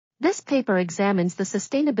This paper examines the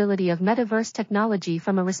sustainability of metaverse technology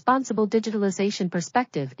from a responsible digitalization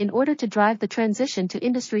perspective in order to drive the transition to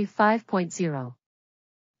Industry 5.0.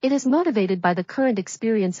 It is motivated by the current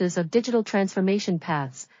experiences of digital transformation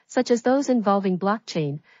paths, such as those involving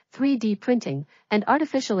blockchain, 3D printing, and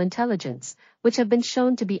artificial intelligence, which have been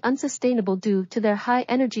shown to be unsustainable due to their high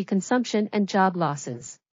energy consumption and job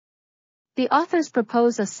losses. The authors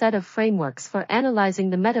propose a set of frameworks for analyzing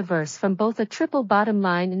the metaverse from both a triple bottom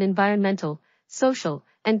line and environmental, social,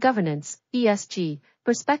 and governance (ESG)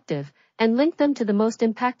 perspective, and link them to the most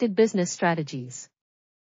impacted business strategies.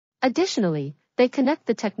 Additionally, they connect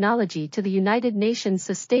the technology to the United Nations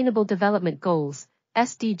Sustainable Development Goals,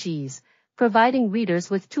 SDGs, providing readers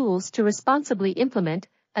with tools to responsibly implement,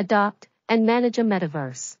 adopt, and manage a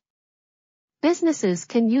metaverse. Businesses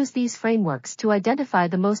can use these frameworks to identify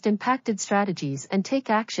the most impacted strategies and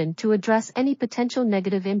take action to address any potential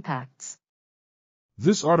negative impacts.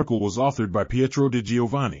 This article was authored by Pietro de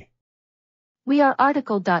Giovanni. We are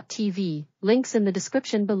RTCLTV, links in the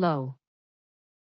description below.